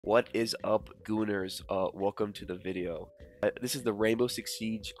What is up, Gooners? Welcome to the video. This is the Rainbow Six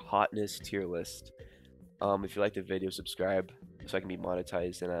Siege hotness tier list. If you like the video, subscribe so I can be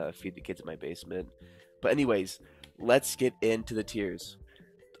monetized and feed the kids in my basement. But anyways, let's get into the tiers.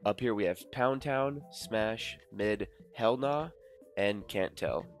 Up here we have Pound Town, Smash, Mid, Hell Nah, and Can't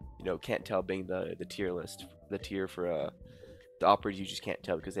Tell. You know, Can't Tell being the tier list, the tier for the operators you just can't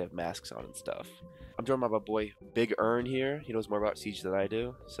tell because they have masks on and stuff. I'm joined by my boy Big Earn here. He knows more about Siege than I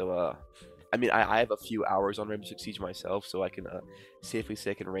do. So, I mean, I have a few hours on Rainbow Six Siege myself, so I can safely say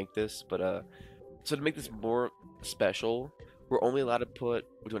I can rank this. But, so to make this more special, we're only allowed to put,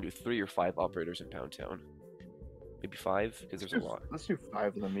 what do you want to do, 3 or 5 operators in Pound Town? Maybe 5, because there's a lot. Let's do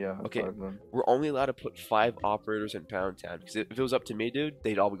 5 of them, yeah. Okay, 5 of them. we're only allowed to put 5 operators in Pound Town, because if it was up to me, dude,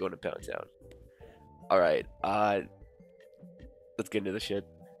 they'd all be going to Pound Town. Alright, let's get into the shit.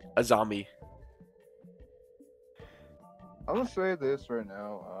 A zombie. I'm gonna say this right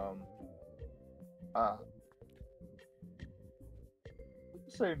now.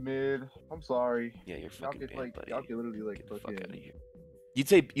 Say mid. I'm sorry. Yeah, you're Y'all fucking could bad, buddy. y'all could literally like Get the fuck out of fucking. here. You'd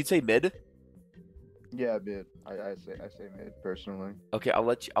say mid? Yeah, mid. I say mid personally. Okay, I'll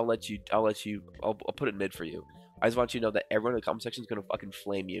put it mid for you. I just want you to know that everyone in the comment section is gonna fucking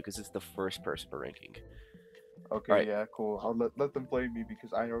flame you because it's the first person we're ranking. Okay, Alright. yeah, cool. I'll let them play me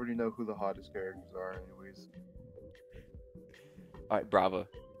because I already know who the hottest characters are, anyways. Alright, Brava.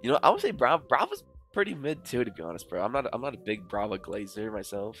 You know, I would say Brava's pretty mid too, to be honest, bro. I'm not a big Brava glazer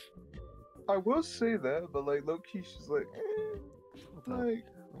myself. I will say that, but like low key, she's like, like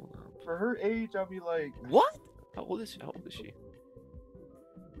Hold on. for her age, I'll be like, What? How old is she?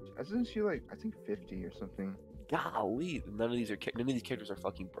 isn't she like I think 50 or something? Golly, none of these characters are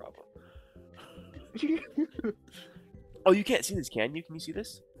fucking Brava. Oh, you can't see this, can you? Can you see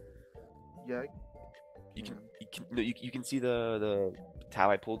this? Yeah. You can see the tab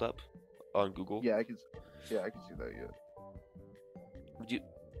I pulled up on Google. Yeah, I can see that. Yeah.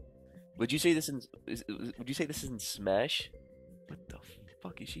 Would you say this is in Smash? What the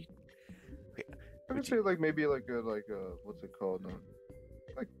fuck is she? Okay, I would would you- say like maybe like a what's it called?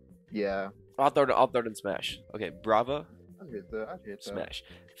 Like yeah. I'll throw it in Smash. Okay, Brava, I'd hit that. I'd hit that. Smash,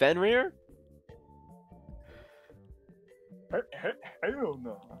 Fenrir. Hell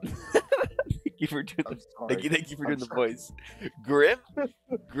no. Thank you for doing I'm the, sorry. thank you for I'm doing the sorry. voice. Grim,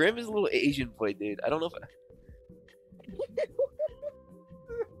 Grim is a little Asian boy, dude. I don't know if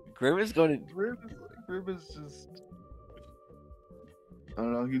Grim is going to. Grim is just. I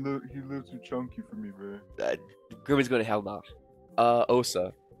don't know. He lives too chunky for me, bro. Grim is going to hell nah.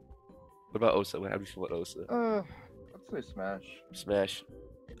 Osa. What about Osa? How do you feel about Osa? I'd say Smash. Smash.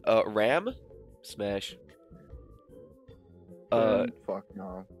 Ram? Smash. Fuck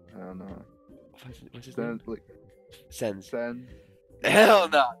no. Hell no. What's his name? Like Sens. Sen. Hell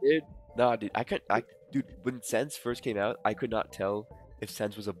no, dude. Nah, dude. Dude, when Sens first came out, I could not tell if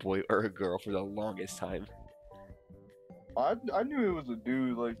Sens was a boy or a girl for the longest time. I knew it was a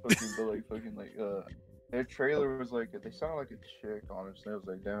dude, like fucking, but like fucking like their trailer was like they sounded like a chick. Honestly, I was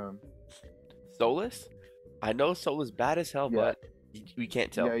like, damn. Solus? I know Solus bad as hell, Yeah. but we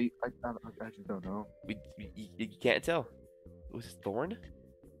can't tell. Yeah, I just don't know. You can't tell. Was it Thorn?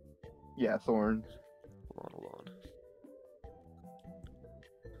 Yeah, Thorn. Hold on.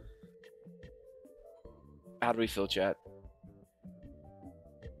 How do we feel, chat?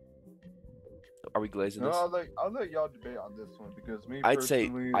 Are we glazing No, this? I'll let y'all debate on this one because me. I'd say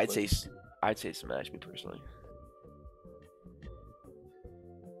personally, I'd say Smash, me personally.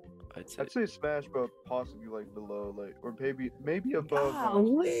 I'd say Smash, but possibly like below, like or maybe above.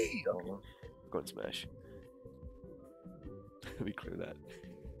 Golly. We're going Smash. Let me clear that.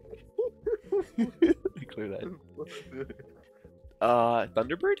 Let me clear that.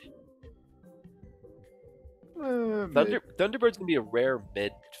 Thunderbird? Thunderbird's gonna be a rare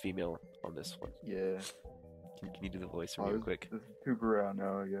mid female on this one. Yeah. Can you do the voice for me real quick? This is Tuber out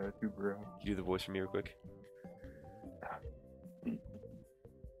now. Yeah, Tuber out. Can you do the voice for me real quick?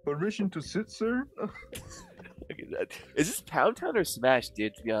 Permission to sit, sir? Look at that. Is this Pound Town or Smash,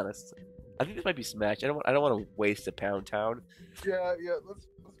 dude? To be honest, I think this might be Smash. I don't want to waste a Pound Town. Yeah. Let's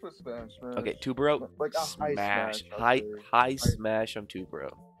put Smash. Okay, Tubero. Like a high Smash. I'd say. High Smash on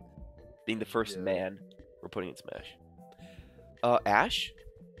Tubero. Being the first Yeah. man, we're putting in Smash. Ash.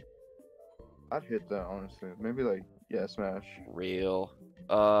 I'd hit that honestly. Maybe like Smash. Real.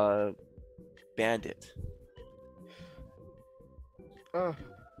 Bandit. Uh,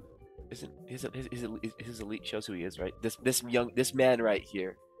 Isn't his elite shows who he is, right? This man right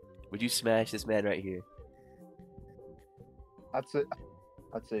here. Would you smash this man right here? I'd say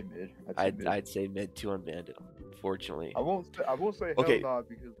mid. I'd say mid 2 on Bandit. Unfortunately. I won't say Okay. hell nah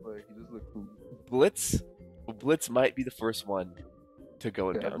because like he does look cool. Blitz might be the first one to go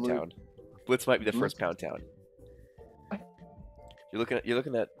in Yeah, Pound Town. Blitz might be the first Blitz Pound Town. You're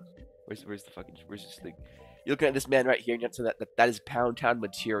looking at where's this thing? You're looking at this man right here, and you have to that is Pound Town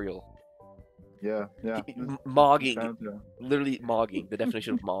material. Yeah. Mogging, Pound Town. literally mogging. The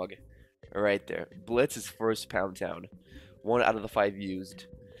definition of mog, right there. Blitz is first Pound Town. 1 out of the 5 used.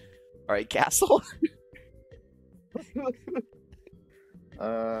 All right, Castle.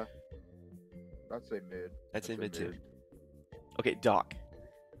 I'd say mid. I'd say mid too. Okay, Doc.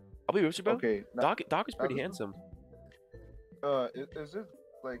 I'll be real with you, bro. Okay. Doc is pretty handsome. Is it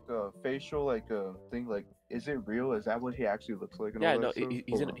like a facial thing? Like, is it real? Is that what he actually looks like? And Yeah, all no, that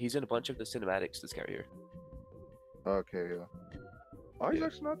stuff? he's in a bunch of the cinematics. This guy here. Okay, yeah. Oh, he's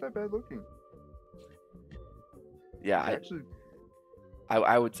actually not that bad looking. Yeah, Actually,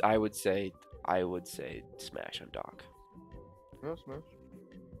 I would say smash on Doc. no smash.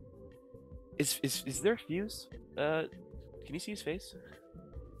 Is there a fuse? Can you see his face?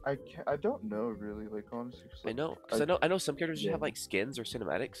 I don't know really. Like honestly, 'cause, I like, know, cause I know some characters just yeah. have like skins or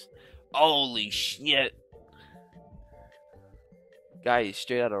cinematics. Holy shit! Guy is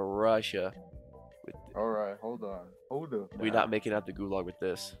straight out of Russia. All right, hold on, hold up. We're not making out the gulag with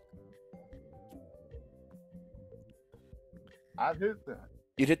this. I'd hit that.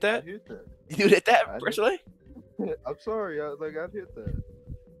 You'd hit I'd that? hit that. You'd hit that I'd hit- personally? I'm sorry. I'd hit that.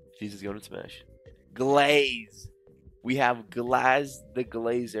 Jesus, going to smash. Glaze. We have Glaz the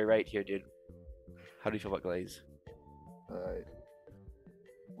Glazer right here, dude. How do you feel about Glaze? Alright.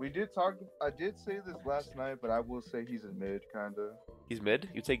 We did talk. I did say this last night, but I will say he's a mid, kinda. He's mid.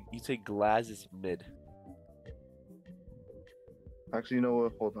 You say Glaz is mid. Actually, you know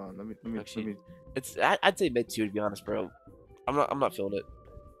what? Hold on. Let me. Actually, I'd say mid too, to be honest, bro. I'm not feeling it.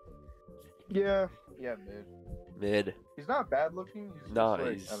 Yeah. Yeah, mid. Mid. He's not bad looking. He's No, just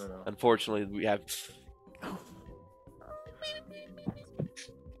like, he's I don't know. unfortunately we have.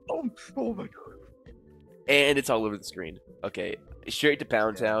 Oh my god. And it's all over the screen. Okay, straight to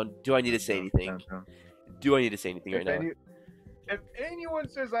Pound Town. Do I need to say anything? Do I need to say anything right now? If anyone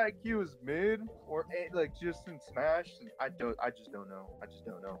says IQ is mid or like just in Smash, I just don't know. I just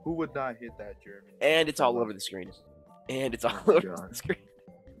don't know. Who would not hit that German? And it's all over the screen. And it's all my over God. the screen.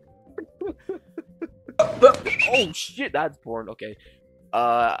 Oh shit, that's porn. Okay.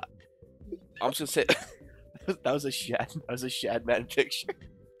 I'm just gonna say that was a Shadman picture.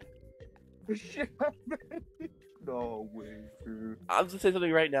 No way, dude. I'm just gonna say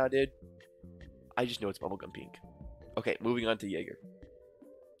something right now, dude. I just know it's bubblegum pink. Okay, moving on to Jaeger.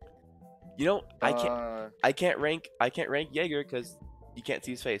 You know, I can't rank Jaeger because you can't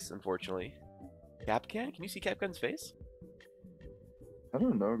see his face, unfortunately. Capcan? Can you see Capcan's face? I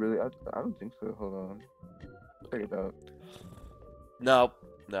don't know, really. I don't think so. Hold on. Check it out. No,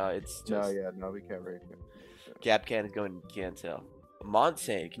 it's No, just yeah, no, we can't rank it. Capcan is going. Can't tell.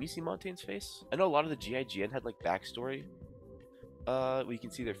 Montaigne, can you see Montaigne's face? I know a lot of the GIGN had like backstory. Where you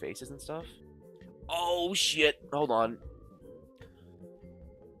can see their faces and stuff. Oh shit! Hold on.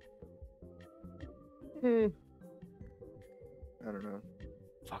 I don't know.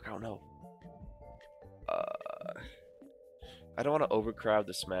 Fuck, I don't know. I don't want to overcrowd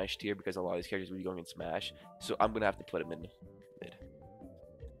the Smash tier because a lot of these characters will be going in Smash, so I'm gonna have to put him in mid.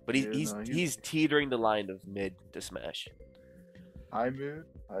 But he's teetering the line of mid to Smash. I mid.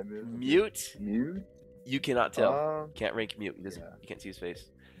 Mute? Mute? You cannot tell. Can't rank Mute. He doesn't. Yeah. You can't see his face.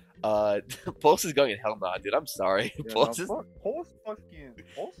 Pulse is going in hell nah, dude. I'm sorry. Yeah, Pulse no, is.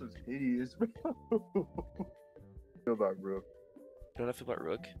 Pulse is hideous. Feel about Rook. You know what I feel about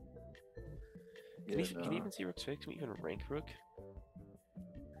Rook? Can Yeah, you even see Rook's face? Can we even rank Rook?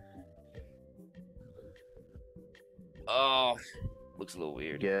 Oh, looks a little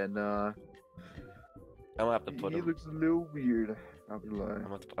weird. Yeah, nah. I'm gonna have to put He him. looks a little weird. Not gonna lie. I'm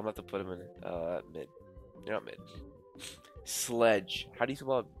gonna have to put him in mid. You're not mid. Sledge. How do you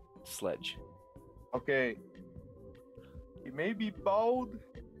feel about Sledge? Okay. He may be bold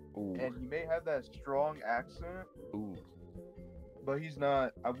Ooh. and he may have that strong accent, Ooh. but he's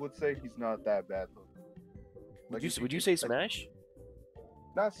not. I would say he's not that bad looking. Like, if Would you say Smash?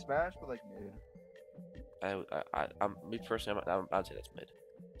 Not Smash, but like mid. I'm me personally. I'd say that's mid.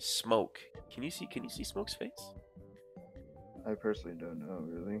 Smoke. Can you see Smoke's face? I personally don't know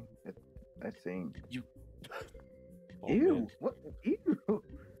really. I think. Oh, Ew! man. What? Ew!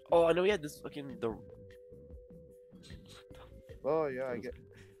 Oh, I know he had this fucking the. Oh yeah, I Those- get.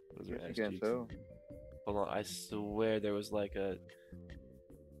 those Yes, are you ass can cheeks. tell. Hold on, I swear there was like a.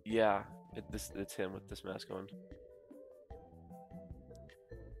 Yeah, it's him with this mask on.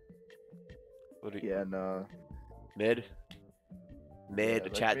 What do you, Yeah, nah. Mid. Mid.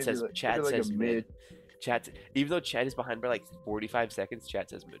 like, Chat maybe says. like, Chat maybe like a says mid. Chat. Even though chat is behind by like 45 seconds, chat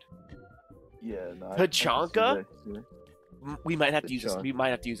says mid. Yeah, no. Tachanka? We might have to use this. Tachanka. We might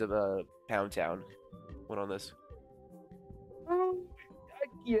have to use a Pound Town one on this.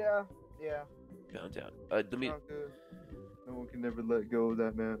 Yeah. Pound Town. Let me. Tachanka. No one can never let go of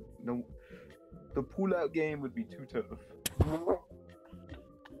that man. No, the pull-out game would be too tough.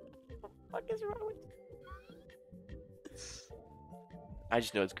 What is wrong with? I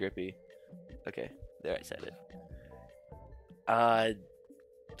just know it's grippy. Okay, there I said it.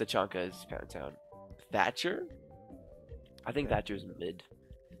 Tachanka is Pound Town. Thatcher? I think Thatcher's mid.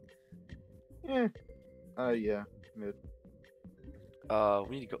 Yeah. Yeah. Mid.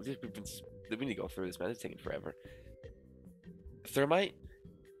 We need to go. We need to go through this, man. It's taking forever. Thermite?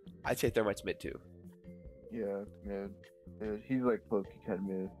 I'd say Thermite's mid too. Yeah, mid. He's like low-key kind of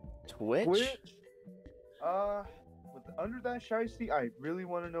mid. Twitch? With under that Shiesty, I really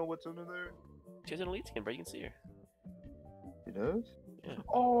want to know what's under there. She has an elite skin, bro. You can see her. She does? Yeah.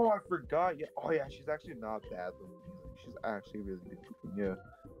 Oh, I forgot. Yeah. Oh, yeah. She's actually not bad looking. She's actually really good looking.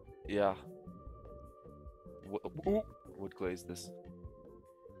 Yeah. Yeah. Wood glaze this.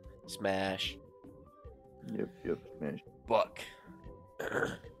 Smash. Yep. Smash. Buck.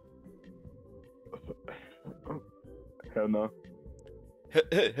 Hell no.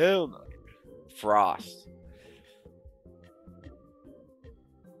 Hell no. Frost.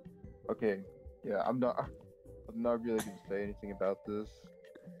 Okay. Yeah, I'm not really gonna say anything about this.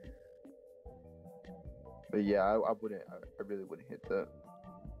 But yeah, I wouldn't. I really wouldn't hit that.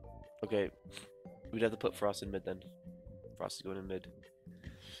 Okay. We'd have to put Frost in mid then. Frost is going in mid. Yeah,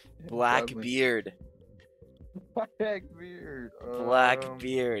 Blackbeard. Blackbeard.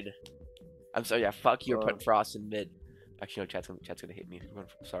 Blackbeard. I'm sorry, yeah, fuck you, putting Frost in mid. Actually, no, chat's gonna hate me.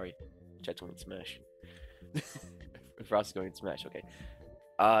 Sorry. Chat's going to smash. Frost is going to smash, okay.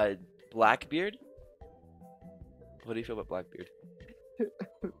 Blackbeard? What do you feel about Blackbeard?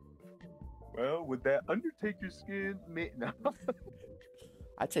 Well, with that Undertaker skin, no.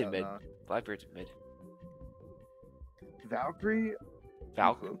 I'd say No, mid. no. Blackbeard's mid. Valkyrie.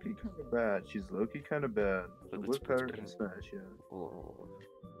 Valkyrie? She's low-key kind of bad. She's low-key kind of bad. The Let's whip power put- can smash, yeah. Oh.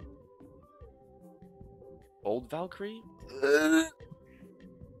 Old Valkyrie? Okay,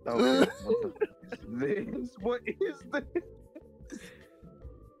 what the fuck is this? What is this?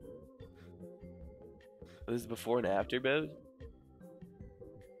 This is before and after mode?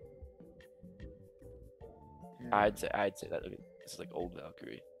 I'd say that. Okay, this is like old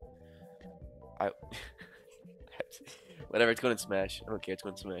Valkyrie. Whatever, it's going to smash. I don't care, it's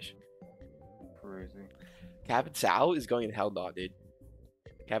going to smash. Crazy. Captain Sao is going in hell not, dude.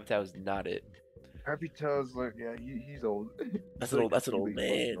 Captain Sao is not it. Happy Tail's like, yeah, he's old. That's He's an like old. That's an old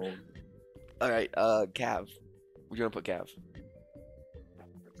really fucking man. old. All right, Cav. We're gonna put Cav.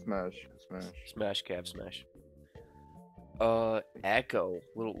 Smash. Smash Cav. Smash. Echo.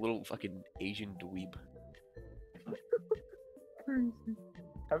 Little fucking Asian dweeb. Crazy.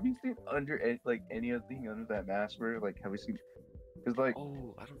 Have you seen anything under that mask? Where have you seen? Cause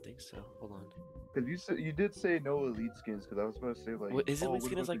Oh, I don't think so. Hold on. cause you did say no elite skins. Cause I was about to say What is elite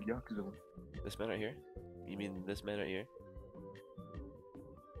skin? Is about like the Yakuza one? this man right here? You mean this man right here?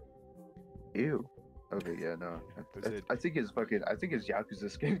 Ew. Okay, yeah, no. I think his Yakuza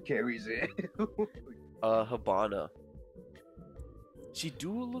skin carries it. Habana. She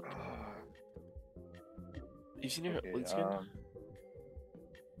do look. You seen her Okay, elite skin?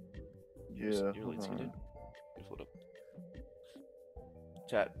 Yeah. Your hold elite skin, on. dude. Just hold up.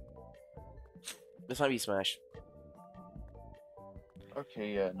 Chat. This might be Smash.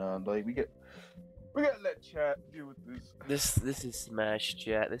 Okay, yeah, no, we gotta let chat deal with this. This is Smash,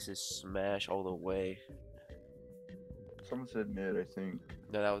 chat. This is Smash all the way. Someone said mid, I think.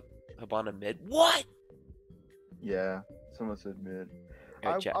 No, that was Habana mid. What? Yeah, someone said mid.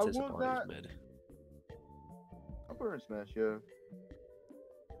 Alright, chat I says will Habana's not- mid. I'll put her in Smash, yeah.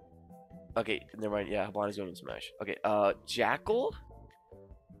 Okay, never mind. Yeah, Habana's going to Smash. Okay, Jackal?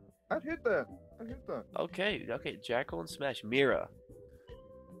 I'd hit that. Okay, Jackal and Smash. Mira.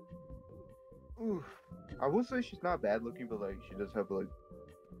 Oof. I will say she's not bad looking, but she does have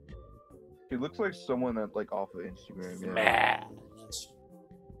she looks like someone that off of Instagram. Yeah. Smash.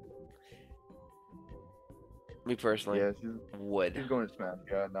 Me personally, Yeah, she's would. going to Smash.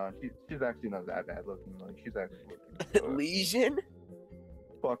 Yeah, no, she's actually not that bad looking. She's actually looking. Legion?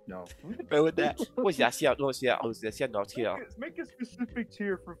 Fuck no. Bro, with that. What's that? See, not here. Make a specific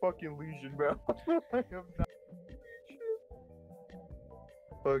tier for fucking Legion, bro. I am not.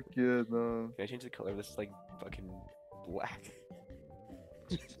 Fuck yeah, no. Can I change the color of this? Like fucking black.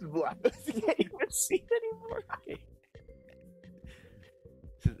 Just black. I can't even see it anymore. Okay.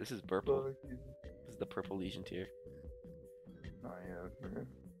 This is purple. Fuck. This is the purple Legion tier. Oh yeah, bro.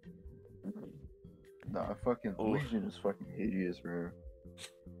 Nah, fucking Oh. Legion is fucking hideous, bro.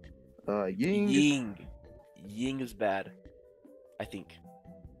 Ying. Ying is bad. I think.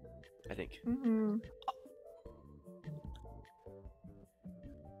 Mhm.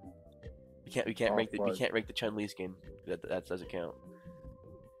 We can't Oh, rank the fuck. Chun-Li skin. That doesn't count.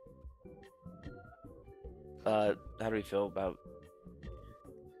 How do we feel about?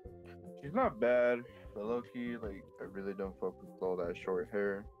 She's not bad, but low-key, like, I really don't fuck with all that short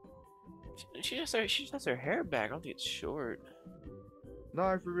hair. She just has her hair back. I don't think it's short. No,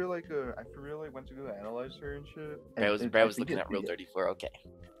 I for real like went to go analyze her and shit. Brad was I think looking it's at Real the- 34. Okay.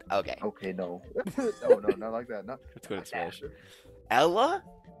 Okay. Okay, no, no, not like that. Not Let's go to that. Smash. Ella?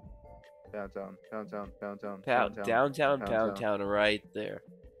 Downtown. Downtown, right there.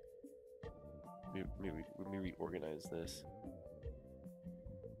 Let me reorganize this.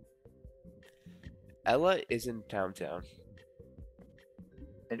 Ella is in downtown.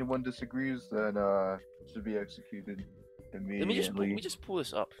 Anyone disagrees, then should be executed Let immediately. me just pull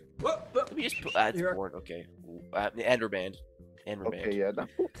this up. Let me just pull. That's Here. boring. Okay. And we're banned. And we're Okay, banned. yeah. No.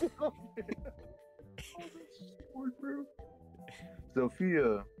 Oh, that's bored, bro.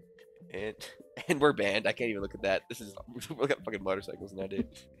 Sophia. And we're banned. I can't even look at that. This is we got fucking motorcycles now, dude.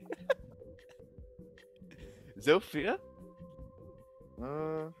 Zofia?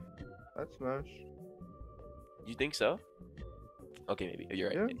 That's Smash. You think so? Okay, maybe. You're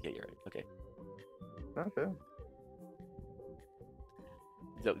right. Yeah. Yeah, you're right. Okay. Not bad.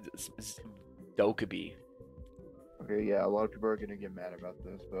 Dokkaebi. Okay, yeah, a lot of people are gonna get mad about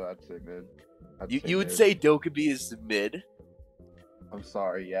this, but I'd say mid. You would mid. say Dokkaebi is mid? I'm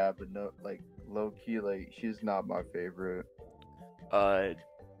sorry, yeah, but no, like low key, like she's not my favorite. That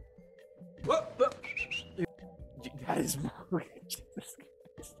is Jesus Christ.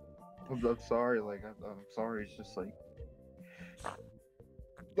 I'm sorry, like I'm sorry. It's just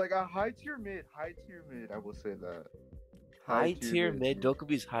like a high tier mid. I will say that. High tier mid.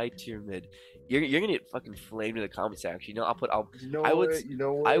 Dokkaebi's high tier mid. You're gonna get fucking flamed in the comment section. You know, You know I would what? s- You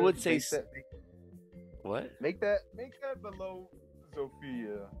know what? I would say Make what? that below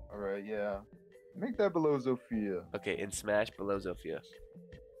Zofia. All right, yeah. Make that below Zofia. Okay, in Smash below Zofia.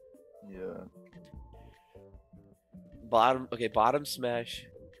 Yeah. Bottom Smash.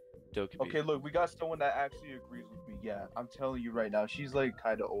 Dokkaebi. Okay, look, we got someone that actually agrees with me. Yeah, I'm telling you right now, she's like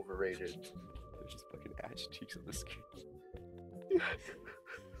kind of overrated. There's just fucking ash cheeks on the screen.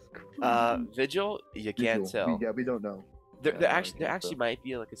 Vigil, you can't Visual. tell. Yeah, we don't know. There I actually can't tell. might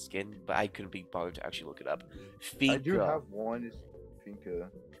be like a skin, but I couldn't be bothered to actually look it up. I do Finka. have one. Is Finka.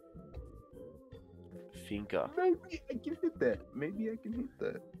 Finka. Maybe I can hit that. Maybe I can hit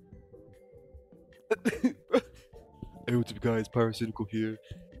that. Hey, what's up, guys? Pyrocynical here.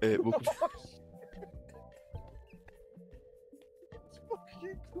 Welcome. It's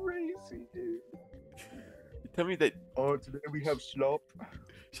fucking crazy, dude. Tell me that Oh, today we have slop.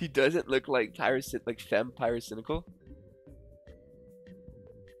 she doesn't look like femme pyrocynical.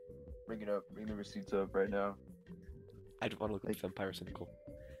 Bring it up. Bring the receipts up right now. I don't want to look like femme pyrocynical.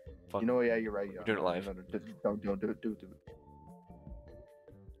 Fuck. You know what? Yeah, you're right. Yeah. We're doing it live. No, don't do it. Do it.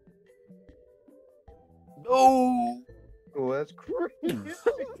 No. Oh, that's crazy.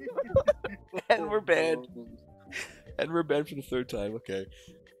 And we're banned. And we're banned for the third time. Okay.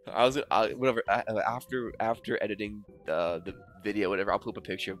 Whatever. After editing the video, whatever, I'll pull up a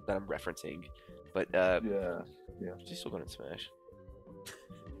picture that I'm referencing. But Yeah. she's still going to Smash.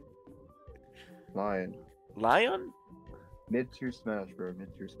 Lion. Lion? Mid-tier smash, bro.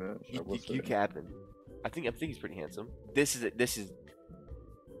 Mid-tier smash. I will say. You capping? I think he's pretty handsome. This is.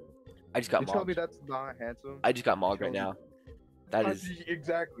 I just got You tell me mogged. that's not handsome? I just got mogged right tell me- now. That is.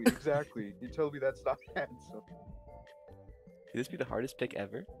 Exactly. You tell me that's not handsome. Could this be the hardest pick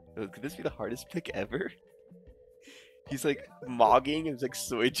ever? Could this be the hardest pick ever? He's like mogging and like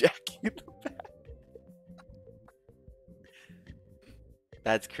soy jacking in the back.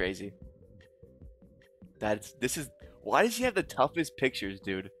 That's crazy. Why does he have the toughest pictures,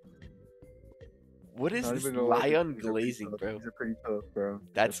 dude? What is Not this even gonna lie, lion these are pretty glazing, tough. bro? These are pretty tough, bro. These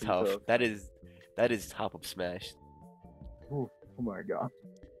are That's pretty tough. That is top of Smash. Oh my god.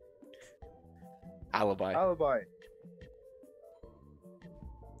 Alibi. Alibi.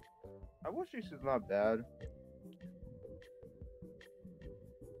 I will say she's not bad.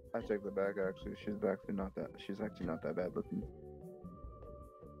 I take that back. Actually, she's actually not that bad looking.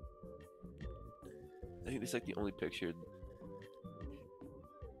 I think this is like the only picture. You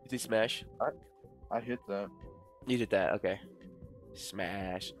say Smash? I hit that. You did that, okay.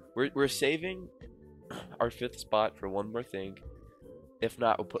 Smash. We're saving our 5th spot for one more thing. If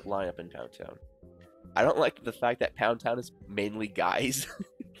not, we'll put lineup in Pound Town. I don't like the fact that Pound Town is mainly guys,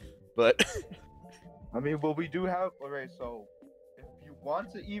 but I mean, well, we do have. Alright, so if you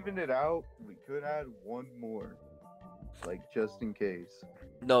want to even it out, we could add one more, like just in case.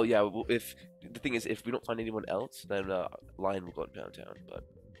 no, yeah. If the thing is, if we don't find anyone else, then Lion will go to Pound Town. But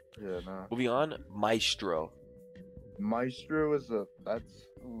Yeah, nah. moving on, Maestro. Maestro is a.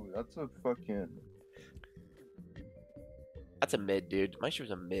 That's a fucking. That's a mid, dude.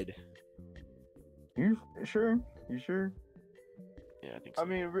 Maestro's a mid. You sure? You sure? Yeah, I think so. I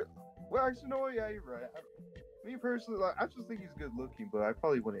mean, well, actually, no, yeah, you're right. Me personally, like, I just think he's good looking, but I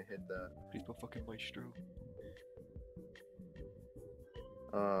probably wouldn't hit that. Please go fucking Maestro.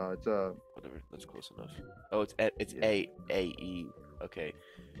 It's Whatever, that's close enough. Oh, it's Yeah. A-E. Okay.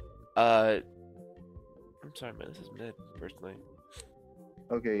 I'm sorry, man. This is mid, personally.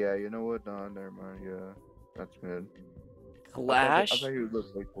 okay, yeah. You know what? No, never mind. Yeah, that's good. I Clash, thought he would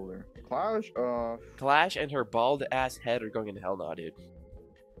look way cooler. Clash, Clash, and her bald ass head are going in hell now, dude.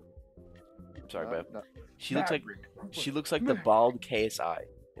 I'm sorry, no, man. no. She looks like Maverick. the bald KSI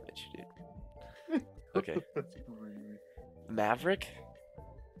image, dude. Okay. That's crazy. Maverick.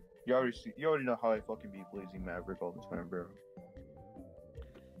 You already know how I fucking be blazing Maverick all the time, bro.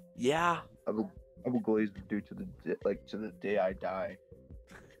 Yeah. I will glaze the dude to the day I die.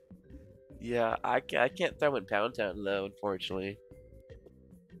 Yeah. I can't throw in Pound Town though, unfortunately.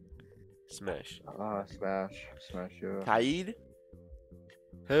 Smash. Smash, yeah. Kaid.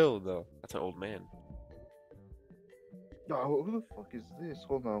 Hell no. That's an old man. No, who the fuck is this?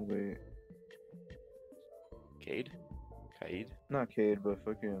 Hold on, wait. Kaid. Not Cade, but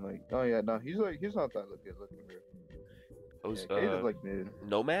fucking like. Oh yeah, no, he's not that good looking, bro. Those Yeah, Cade is like mid.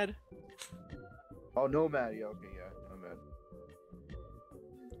 Nomad. Oh, Nomad. Yeah, okay, yeah,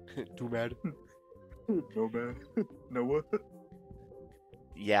 Nomad. Too mad. Nomad. Noah.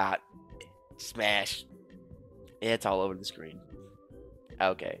 Yeah. Smash. It's all over the screen.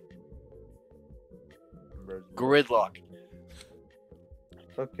 Okay. Gridlock.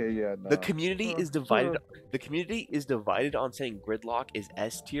 Okay, yeah. The community is divided. The community is divided on saying Gridlock is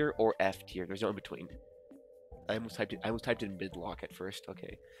S tier or F tier. There's no in between. I almost typed in midlock at first.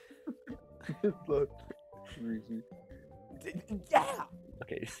 Okay. Look, crazy. Yeah.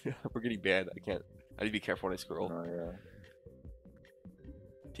 Okay, we're getting banned. I can't. I need to be careful when I scroll. Oh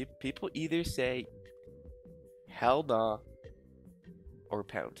yeah. People either say hell nah or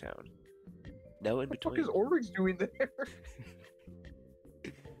Pound Town. No in What the fuck between. is Oryx doing there?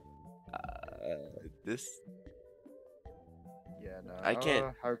 This Yeah, no. I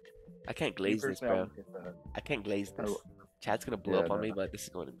can't glaze this, bro. That. I can't glaze this. Oh. Chat's gonna blow Yeah, up on no. me, but this is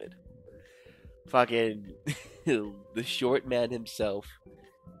going to mid. Fucking the short man himself.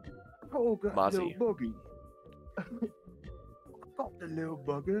 Oh god, Mozzie. little buggy. Fuck the little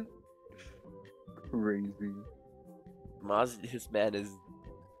bugger. Crazy. This man is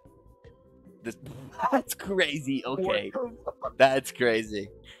this. That's crazy. Okay, What the fuck? that's crazy.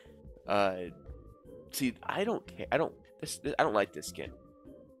 See, I don't care. I don't like this skin,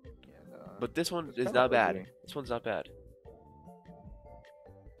 Yeah, no. but this one It's is kinda not bad. ugly. This one's not bad.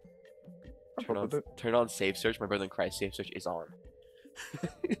 I fuck with it. Turn on safe search. My brother in Christ, safe search is on.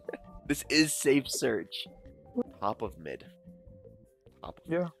 This is safe search. Top of mid.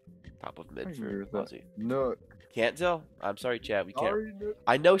 Yeah. Top of I mid agree for with that. Mozzie. No. Can't tell. I'm sorry, chat. We can't. Sorry, no.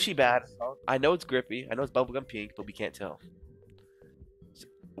 I know she bad. I know it's grippy. I know it's bubblegum pink, but we can't tell.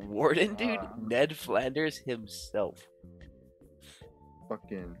 Warden, dude. Ned Flanders himself.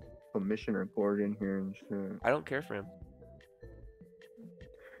 Fucking Commissioner Gordon here and shit. I don't care for him.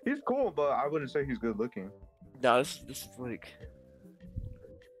 He's cool, but I wouldn't say he's good looking. No, this is like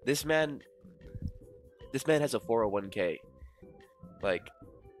this man has a 401k. Like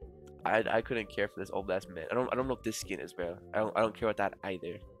I couldn't care for this old ass man. I don't know what this skin is, bro. I don't care about that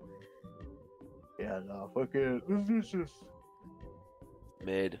either. Yeah, no, fucking this is just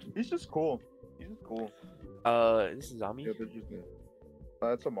Mid. he's just cool. He's just cool. This is Ami? Yeah, but just good.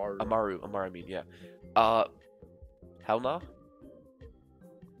 That's Amaru. Amaru, I mean, yeah. Hell no?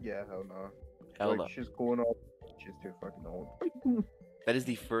 Yeah, hell no. Hell like, no. she's cool and all. She's too fucking old. That is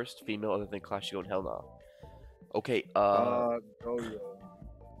the first female other than Clash to go in Hell no. Okay, Goyo.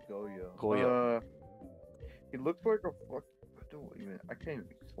 Goyo. He looks like a fuck. I can't even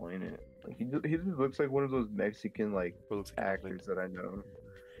explain it. Like he just looks like one of those Mexican like Bro looks like actors that I know.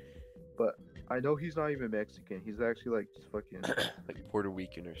 But I know he's not even Mexican. He's actually like just fucking like Puerto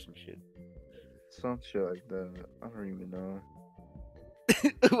Rican or some shit. some shit like that. I don't even know.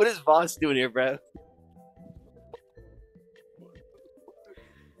 What is Voss doing here, bro?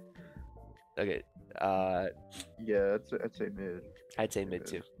 Okay. Yeah, I'd say mid. I'd say mid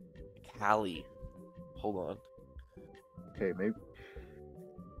too. Callie. Hold on. Okay, maybe.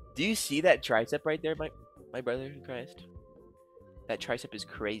 Do you see that tricep right there, my brother in Christ? That tricep is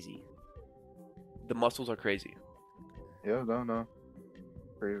crazy. The muscles are crazy. Yeah, no,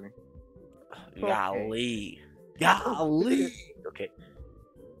 crazy. Golly. Golly. Okay.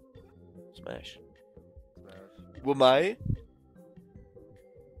 Smash. Well, my.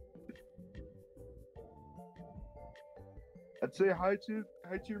 I'd say high to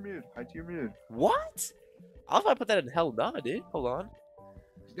your mid. High to your mid. What? I was about to put that in hell nah, dude. Hold on.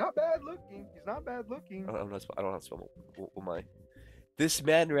 He's not bad looking. He's not bad looking. I don't know how to spell my. This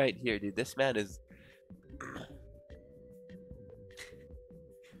man right here, dude. This man is.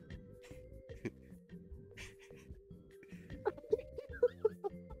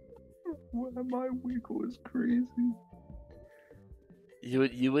 Wow, my wiggle is crazy.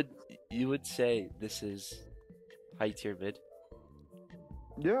 You would say this is high tier mid.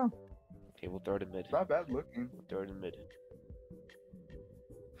 Yeah, Okay, we'll throw it in mid. not bad looking. We'll throw it in mid.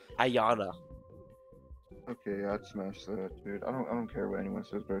 Ayana. Okay, I'd smash that, dude. I don't care what anyone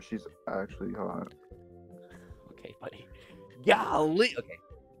says, bro. She's actually hot. Okay, buddy. Golly. Okay.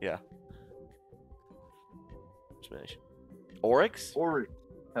 Yeah. Smash. Oryx? Ori.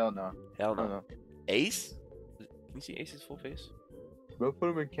 Hell no. Hell no. Hell no. Ace? Can you see Ace's full face? Bro, put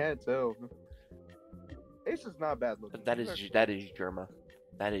him in can't tell. Ace is not bad looking. That is Germa.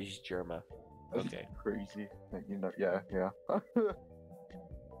 That is Germa. That's Okay. crazy. Like, you know, yeah.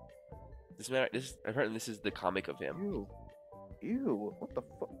 Apparently this is the comic of him. Ew. What the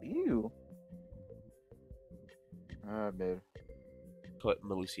fuck? Ew. Mid. Put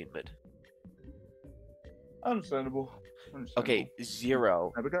Malusi in mid. Understandable. Okay,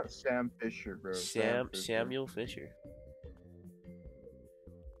 0. We got Sam Fisher, bro. Fisher. Samuel Fisher.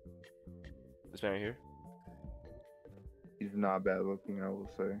 This man right here. He's not bad looking, I will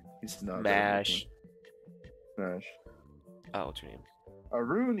say. He's not Smash. bad looking. Smash. Oh, what's her name?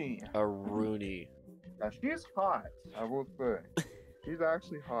 Rooney. Rooney. Now, she's hot, I will say. She's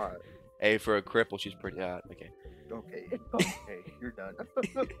actually hot. Hey, for a cripple, she's pretty hot. Okay. Okay, you're done.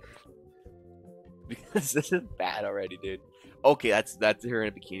 Because this is bad already, dude. Okay, that's her in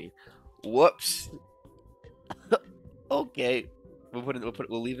a bikini. Whoops. Okay, we'll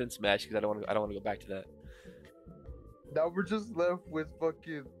leave it in Smash because I don't want to go back to that. Now we're just left with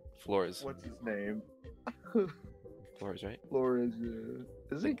fucking Flores. what's his name? Flores, right? Flores.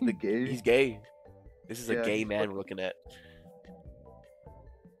 Is he gay? He's gay. This is a Yeah, gay he's man we're looking at.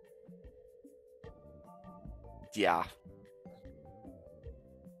 Yeah.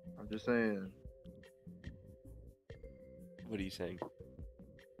 I'm just saying. What are you saying?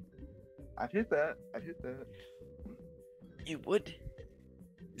 I'd hit that. You would?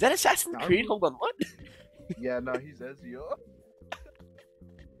 Is that Assassin's No. Creed? Hold on, what? Yeah, no, he's Ezio.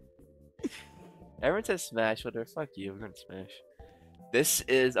 Everyone says Smash, whatever. Fuck you, we're gonna Smash. This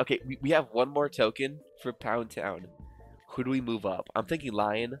is okay. We have one more token for Pound Town. Who do we move up? I'm thinking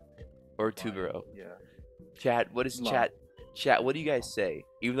Lion or Tuguro. Yeah. Chat, what is Lion. chat? Chat, what do you guys say?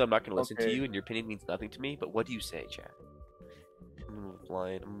 Even though I'm not gonna listen to Okay. you and your opinion means nothing to me, but what do you say, chat? I'm gonna move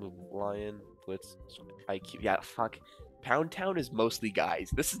Lion. I'm gonna move Lion. Blitz. IQ. Yeah, fuck. Pound Town is mostly guys.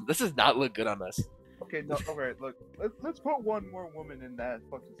 This does not look good on us. Okay, no, alright, look. Let's put one more woman in that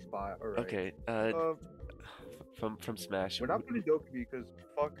fucking spot. Alright. Okay. From Smash. We're not putting Dokumi because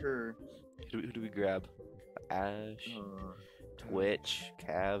fuck her. Who do we grab? Ash, Twitch,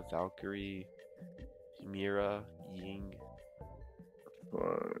 Cav, Valkyrie, Mira, Ying.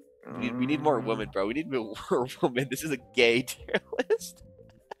 Fuck. We need more women, bro. We need more women. This is a gay tier list.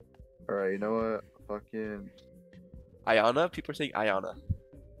 Alright, you know what? Fucking. Ayana? People are saying Ayana.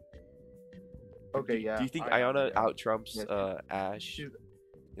 Okay, yeah. Do you think Ayana yeah. out trumps Yeah, Ash? she's-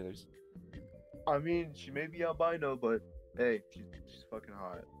 The others? I mean, she may be albino, but hey, she's fucking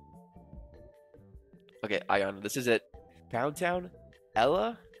hot. Okay, Ayana. This is it. Pound Town,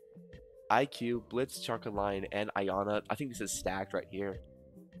 Ella, IQ, Blitz, Charka Line, and Ayana. I think this is stacked right here.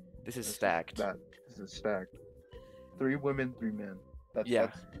 This is stacked. This is stacked. 3 women, 3 men. Yeah.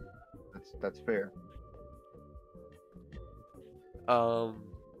 That's fair.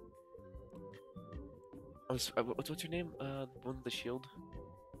 What's her name? The one with the shield.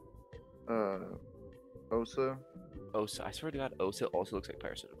 Osa. Osa. I swear to God, Osa also looks like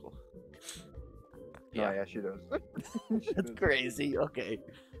Parasitical. Yeah, yeah, she does. She That's does. crazy. Okay.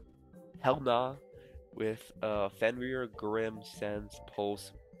 Hell nah. With Fenrir, Grim, Sense,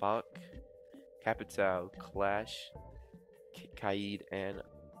 Pulse, Buck, Capitao, Clash, Kaid, and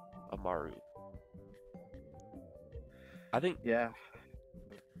Amaru. I think Yeah.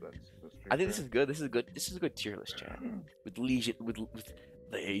 That's I think this is good. This is good. This is a good tier list, chat. With Legion, with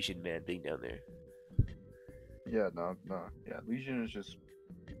the Asian man being down there. Yeah, no. Yeah, Legion is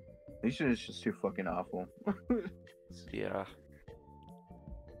just too fucking awful. Yeah.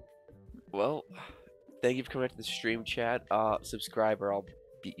 Well, thank you for coming out to the stream, chat. Subscribe or I'll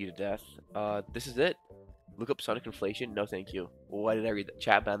beat you to death. This is it. Look up Sonic Inflation. No, thank you. Why did I read that?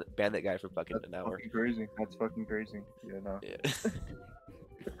 Chat ban that guy for fucking That's an hour. fucking crazy. That's fucking crazy. Yeah, no. Yeah.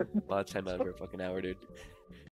 A lot of time out for a fucking hour, dude.